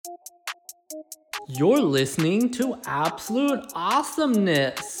You're listening to Absolute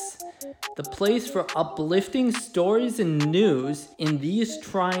Awesomeness, the place for uplifting stories and news in these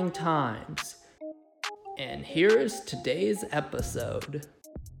trying times. And here is today's episode.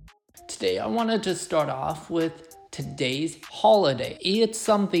 Today I wanted to start off with today's holiday. It's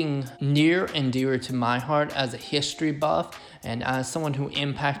something near and dear to my heart as a history buff and as someone who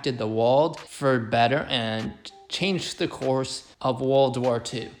impacted the world for better and changed the course of World War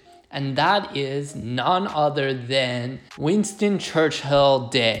II. And that is none other than Winston Churchill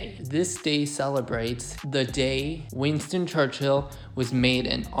Day. This day celebrates the day Winston Churchill was made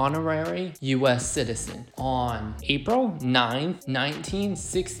an honorary U.S. citizen. On April 9th,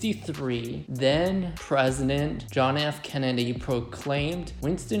 1963, then President John F. Kennedy proclaimed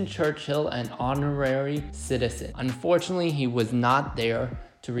Winston Churchill an honorary citizen. Unfortunately, he was not there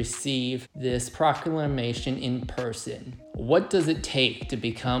to receive this proclamation in person. What does it take to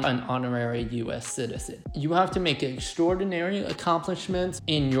become an honorary U.S. citizen? You have to make extraordinary accomplishments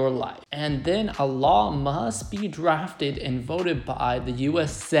in your life. And then a law must be drafted and voted by the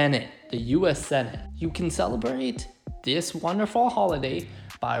U.S. Senate. The U.S. Senate. You can celebrate this wonderful holiday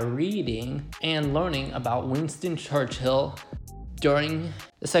by reading and learning about Winston Churchill. During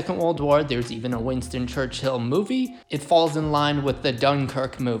the Second World War, there's even a Winston Churchill movie. It falls in line with the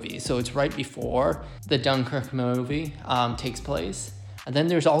Dunkirk movie, so it's right before the Dunkirk movie takes place. And then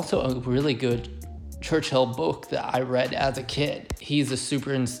there's also a really good Churchill book that I read as a kid. He's a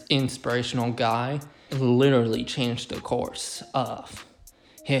super inspirational guy. It literally changed the course of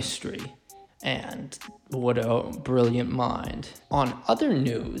history. And what a brilliant mind. On other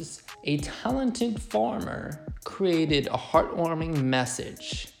news, a talented farmer created a heartwarming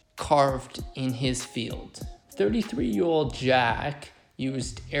message carved in his field. 33-year-old Jack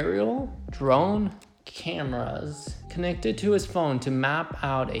used aerial drone cameras connected to his phone to map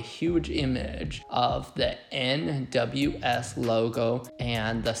out a huge image of the NWS logo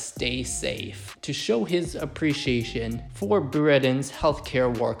and the Stay Safe to show his appreciation for Britain's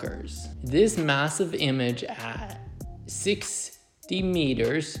healthcare workers. This massive image at 60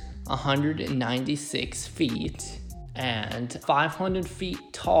 meters, 196 feet, and 500 feet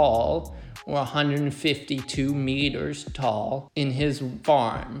tall, or 152 meters tall, in his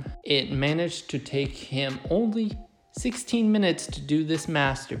farm. It managed to take him only 16 minutes to do this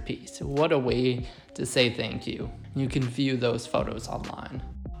masterpiece. What a way to say thank you. You can view those photos online.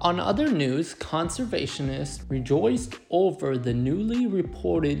 On other news, conservationists rejoiced over the newly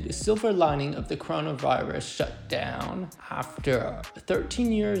reported silver lining of the coronavirus shutdown. After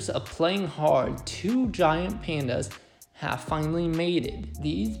 13 years of playing hard, 2 giant pandas have finally mated.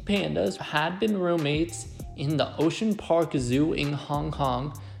 These pandas had been roommates in the Ocean Park Zoo in Hong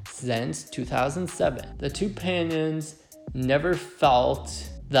Kong since 2007. The 2 pandas never felt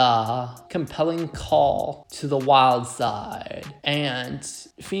the compelling call to the wild side, and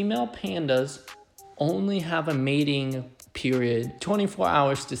female pandas only have a mating period 24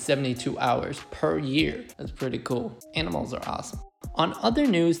 hours to 72 hours per year. That's pretty cool. Animals are awesome. On other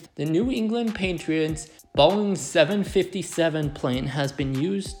news, the New England Patriots Boeing 757 plane has been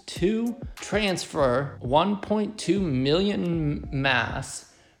used to transfer 1.2 million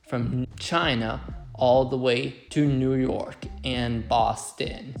mass from China all the way to New York and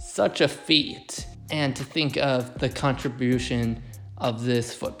Boston. Such a feat. And to think of the contribution of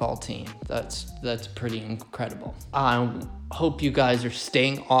this football team, that's pretty incredible. I hope you guys are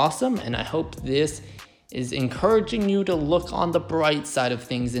staying awesome, and I hope this is encouraging you to look on the bright side of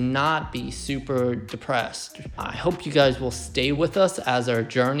things and not be super depressed. I hope you guys will stay with us as our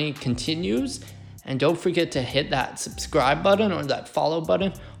journey continues. And don't forget to hit that subscribe button or that follow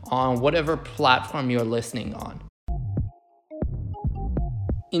button on whatever platform you're listening on.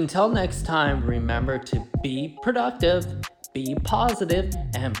 Until next time, remember to be productive, be positive,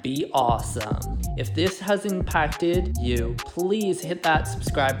 and be awesome. If this has impacted you, please hit that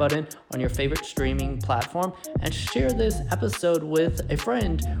subscribe button on your favorite streaming platform and share this episode with a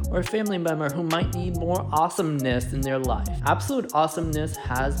friend or a family member who might need more awesomeness in their life. Absolute Awesomeness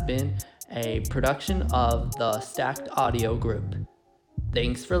has been a production of the Stacked Audio Group.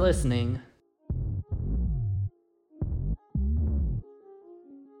 Thanks for listening.